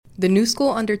The New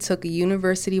School undertook a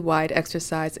university-wide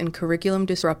exercise in curriculum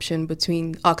disruption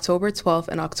between October 12th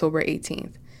and October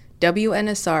 18th.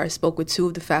 WNSR spoke with two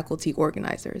of the faculty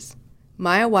organizers.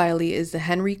 Maya Wiley is the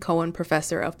Henry Cohen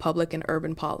Professor of Public and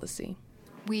Urban Policy.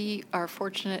 We are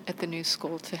fortunate at the New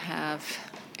School to have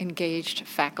engaged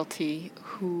faculty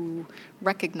who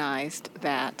recognized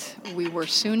that we were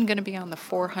soon going to be on the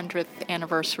 400th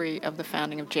anniversary of the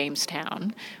founding of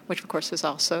Jamestown, which of course is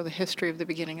also the history of the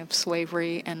beginning of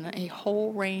slavery and a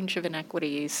whole range of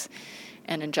inequities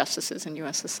and injustices in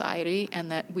U.S. society,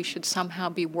 and that we should somehow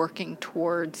be working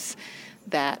towards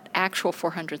that actual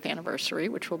 400th anniversary,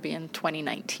 which will be in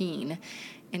 2019,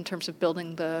 in terms of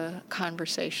building the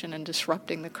conversation and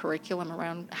disrupting the curriculum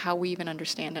around how we even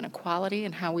understand inequality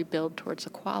and how we build towards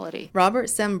equality. Robert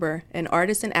Sember, an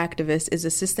artist and activist, is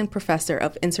assistant professor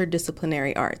of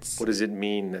interdisciplinary arts. What does it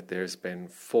mean that there's been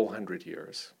 400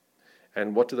 years?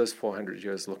 And what do those 400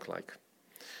 years look like?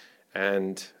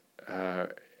 And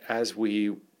as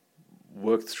we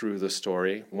worked through the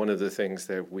story, one of the things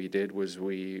that we did was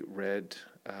we read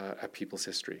A People's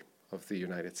History of the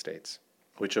United States,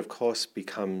 which of course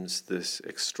becomes this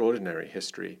extraordinary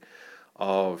history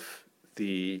of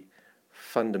the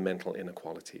fundamental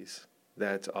inequalities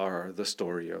that are the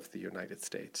story of the United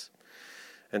States.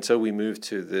 And so we move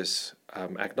to this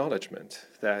acknowledgement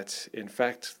that, in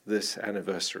fact, this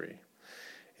anniversary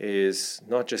is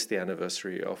not just the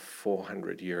anniversary of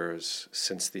 400 years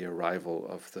since the arrival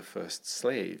of the first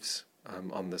slaves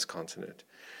on this continent,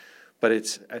 but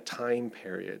it's a time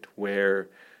period where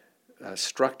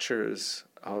structures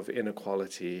of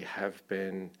inequality have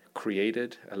been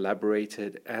created,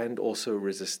 elaborated, and also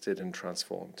resisted and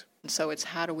transformed. So it's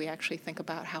how do we actually think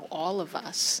about how all of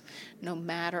us, no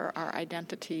matter our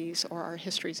identities or our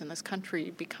histories in this country,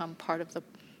 become part of the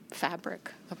fabric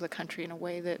of the country in a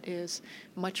way that is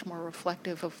much more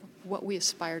reflective of what we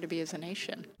aspire to be as a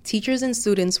nation. Teachers and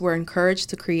students were encouraged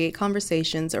to create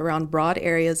conversations around broad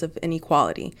areas of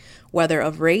inequality, whether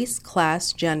of race,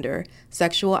 class, gender,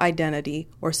 sexual identity,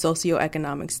 or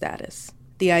socioeconomic status.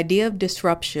 The idea of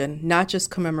disruption, not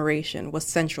just commemoration, was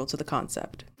central to the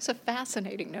concept. It's a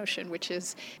fascinating notion, which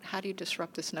is how do you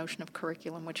disrupt this notion of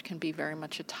curriculum, which can be very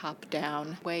much a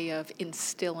top-down way of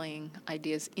instilling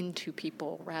ideas into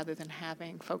people rather than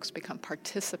having folks become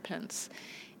participants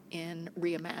in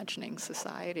reimagining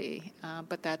society.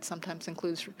 But that sometimes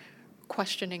includes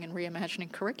questioning and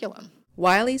reimagining curriculum.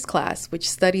 Wiley's class, which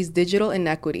studies digital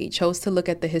inequity, chose to look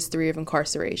at the history of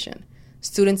incarceration.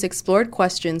 Students explored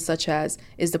questions such as,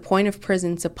 is the point of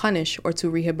prison to punish or to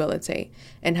rehabilitate?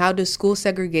 And how does school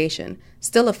segregation,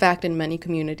 still a fact in many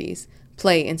communities,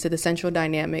 play into the central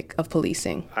dynamic of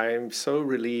policing? I'm so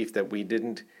relieved that we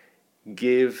didn't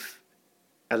give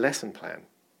a lesson plan,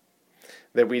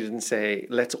 that we didn't say,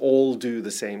 let's all do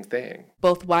the same thing.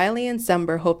 Both Wiley and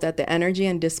Sember hope that the energy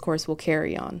and discourse will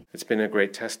carry on. It's been a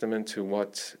great testament to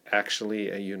what actually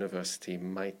a university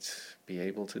might be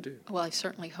able to do. Well, I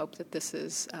certainly hope that this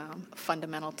is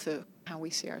fundamental to how we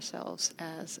see ourselves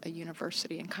as a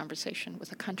university in conversation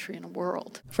with a country and a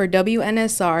world. For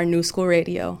WNSR New School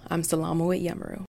Radio, I'm Salamawit Yemaru.